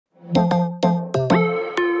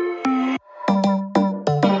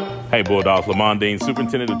Hey Bulldogs, Lamont Dean,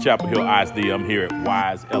 Superintendent of Chapel Hill ISD. I'm here at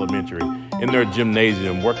Wise Elementary in their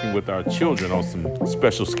gymnasium working with our children on some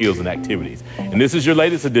special skills and activities. And this is your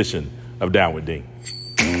latest edition of Down with Dean.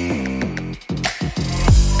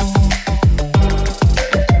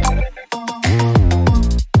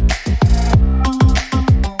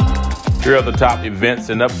 Here are the top events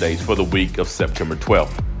and updates for the week of September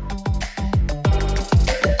 12th.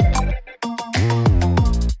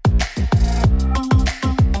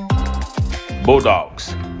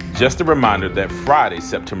 Bulldogs, just a reminder that Friday,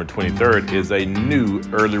 September 23rd is a new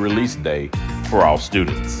early release day for all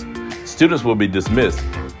students. Students will be dismissed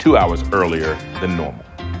 2 hours earlier than normal.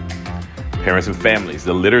 Parents and families,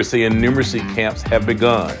 the literacy and numeracy camps have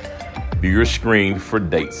begun. View your screen for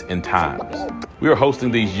dates and times. We are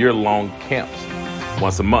hosting these year-long camps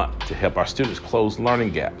once a month to help our students close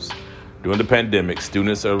learning gaps. During the pandemic,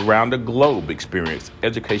 students around the globe experienced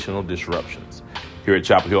educational disruptions. Here at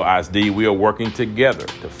Chapel Hill ISD, we are working together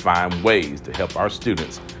to find ways to help our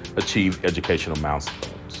students achieve educational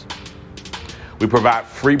milestones. We provide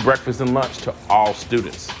free breakfast and lunch to all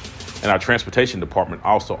students, and our transportation department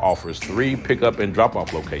also offers 3 pickup and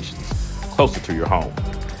drop-off locations closer to your home.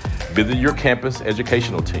 Visit your campus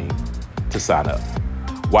educational team to sign up.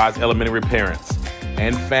 Wise Elementary parents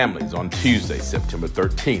and families, on Tuesday, September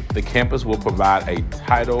 13th, the campus will provide a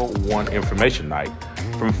Title I information night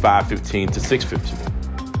from 5:15 to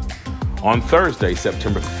 6:15. On Thursday,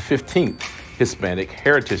 September 15th, Hispanic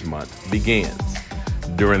Heritage Month begins.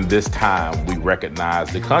 During this time, we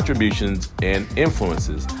recognize the contributions and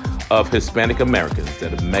influences of Hispanic Americans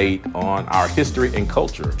that have made on our history and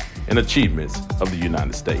culture and achievements of the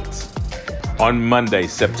United States. On Monday,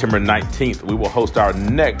 September 19th, we will host our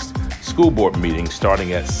next school board meeting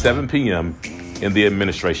starting at 7 p.m. in the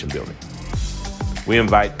administration building. We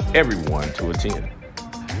invite everyone to attend.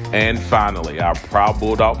 And finally, our proud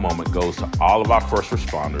Bulldog moment goes to all of our first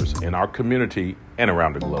responders in our community and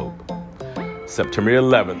around the globe. September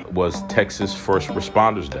 11th was Texas First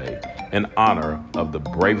Responders Day in honor of the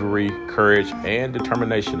bravery, courage, and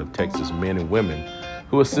determination of Texas men and women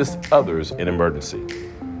who assist others in emergency.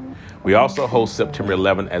 We also host September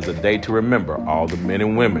 11th as a day to remember all the men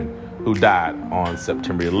and women who died on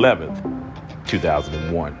September 11th,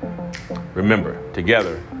 2001. Remember,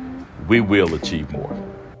 together, we will achieve more.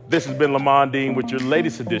 This has been Lamont Dean with your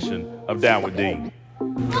latest edition of Down with Dean.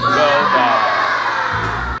 Go Dogs!